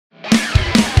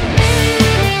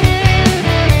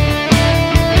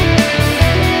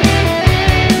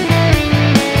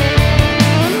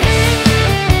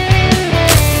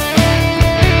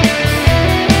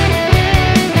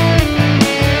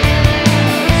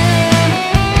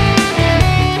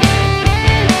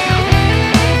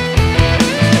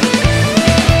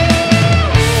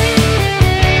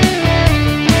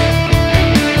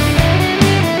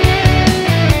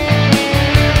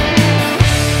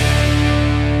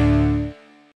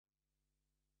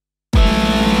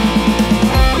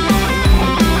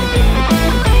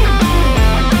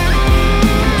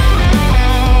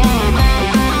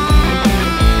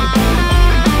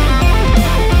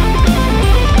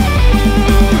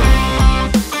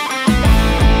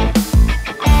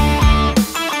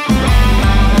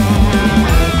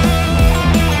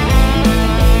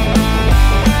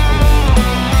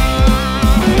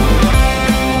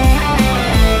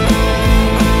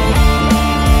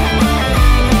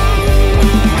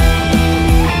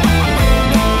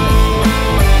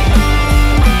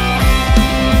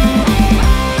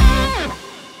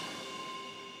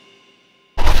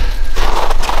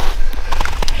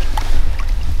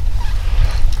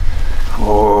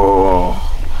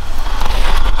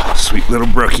Little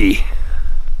brookie.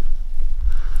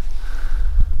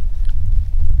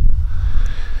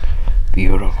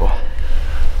 Beautiful.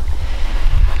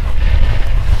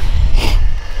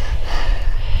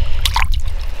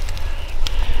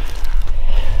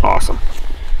 Awesome.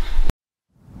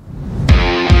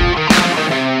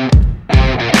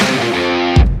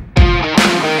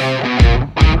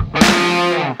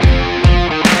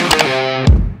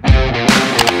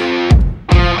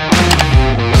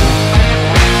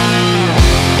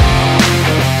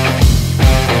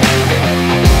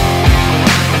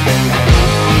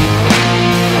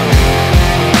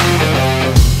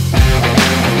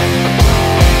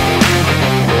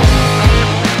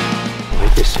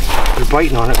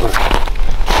 Biting on it, but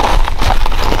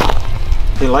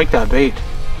they like that bait.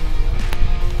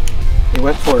 They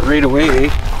went for it right away, eh?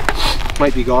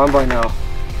 Might be gone by now.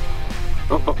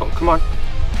 Oh, oh, oh, come on.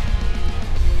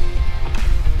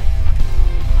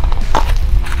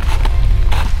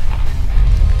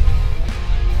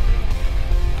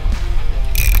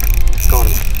 Got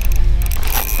him.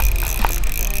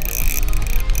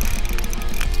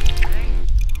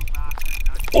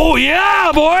 Oh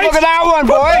yeah, boys! Look at that one,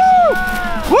 boys!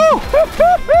 Woo!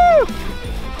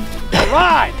 All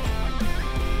right.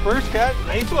 First cut,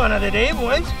 nice one of the day,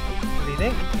 boys. What do you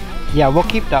think? Yeah, we'll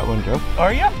keep that one, Joe.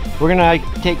 Are ya? We're gonna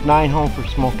take 9 home for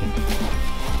smoking.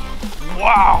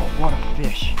 Wow, what a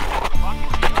fish!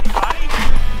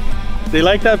 They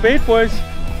like that bait, boys.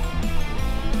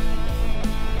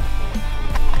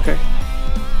 Okay.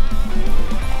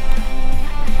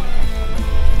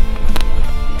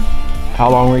 How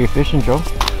long were you fishing, Joe?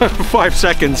 5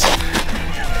 seconds.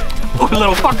 Oh,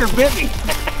 little fucker bit me.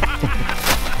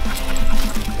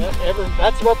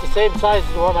 That's about the same size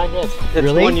as the one I missed. It's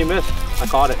Really? the one you missed. I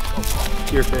caught it.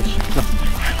 Your fish.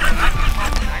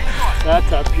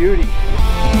 That's a beauty.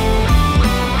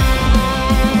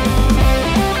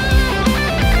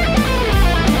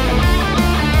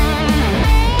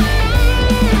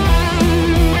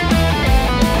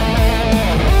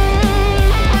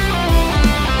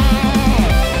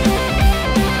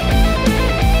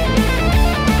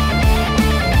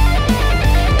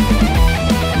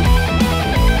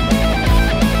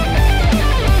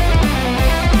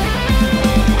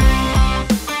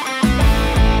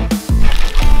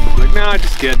 Nah,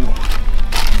 just kidding.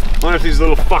 Wonder if these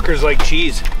little fuckers like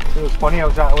cheese. It was funny,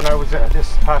 when I was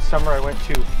this past summer, I went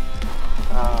to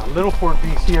Little Fort,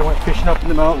 BC. I went fishing up in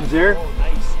the mountains there. Oh,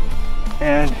 nice.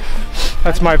 And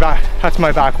that's my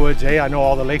backwoods, eh? I know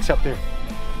all the lakes up there.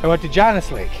 I went to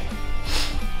Janus Lake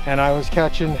and I was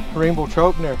catching rainbow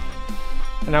trout in there.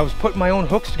 And I was putting my own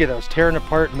hooks together. I was tearing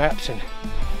apart maps and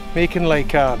making like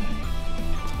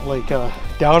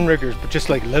downriggers, but just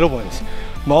like little ones.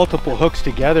 Multiple hooks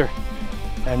together.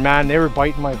 And man, they were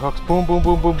biting my hooks. Boom, boom,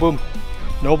 boom, boom, boom.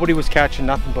 Nobody was catching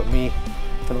nothing but me.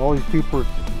 And all these people were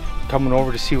coming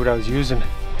over to see what I was using.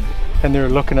 And they were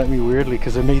looking at me weirdly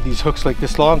because I made these hooks like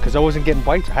this long because I wasn't getting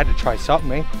bites. I had to try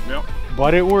something, eh? Yep.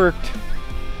 But it worked.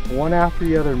 One after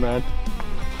the other, man.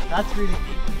 That's really neat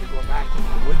when you go back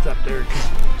into the woods up there, because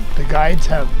the guides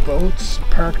have boats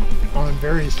parked on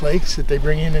various lakes that they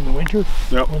bring in the winter.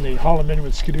 Yep. When they haul them in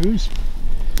with skidoos.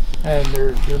 And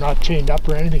they're not chained up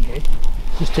or anything, eh?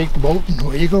 Just take the boat and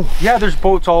away you go. Yeah, there's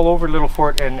boats all over Little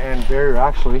Fort and Barrier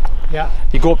actually. Yeah.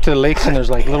 You go up to the lakes and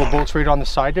there's like little boats right on the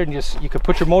side there, and you could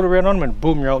put your motor right on them and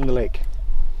boom, you're out in the lake.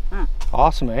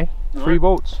 Awesome, eh? Free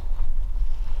boats.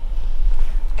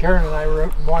 Karen and I were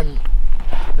out in one,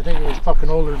 I think it was fucking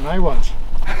older than I was.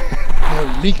 And it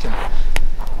was leaking.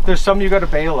 There's some you got to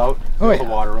bail out. Oh, The yeah.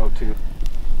 water out too.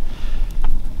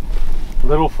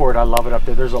 Little Fort, I love it up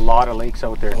there. There's a lot of lakes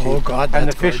out there too. Oh God, and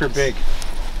the that's fish gorgeous. are big.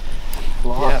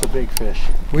 Lots of big fish.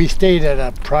 We stayed at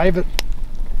a private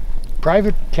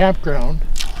campground,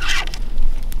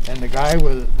 and the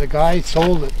guy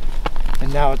sold it,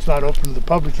 and now it's not open to the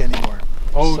public anymore.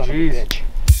 Oh Son of a geez. bitch.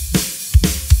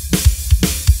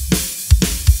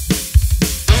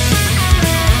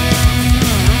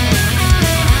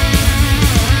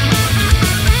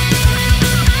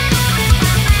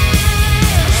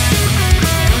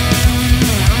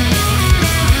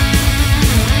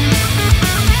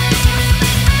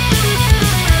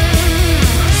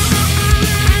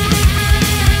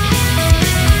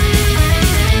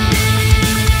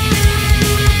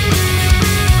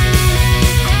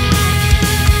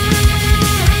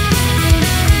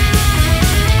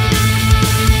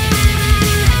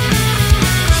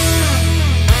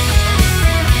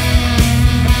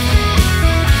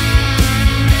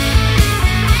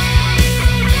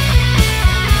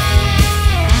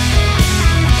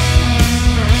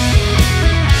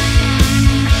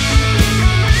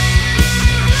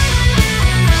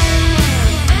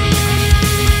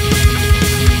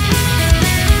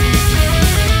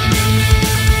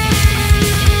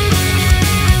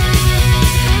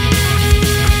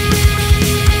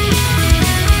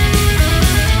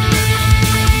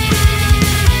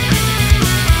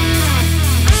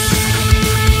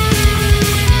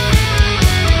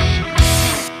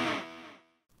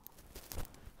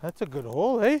 That's a good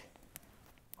hole, eh?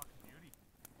 Fucking beauty.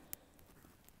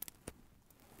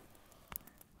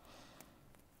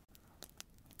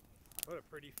 What a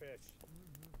pretty fish.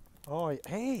 Oh,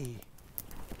 hey.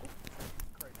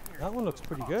 That one looks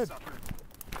pretty good.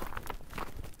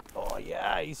 Oh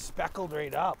yeah, he's speckled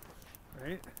right up.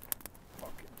 Right?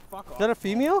 Fucking fuck off. Is that a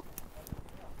female?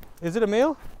 Is it a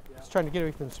male? Yeah. Just trying to get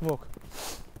away from the smoke.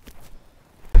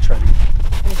 I'm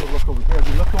gonna go look over here. Have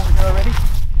you looked over here already?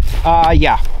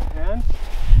 Yeah. And?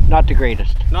 Not the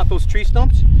greatest. Not those tree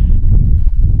stumps?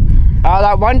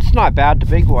 That one's not bad, the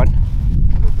big one.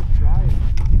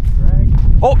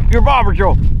 Oh, your bobber,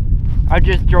 Joe. I'm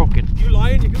just joking. You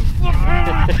lying? You can fuck.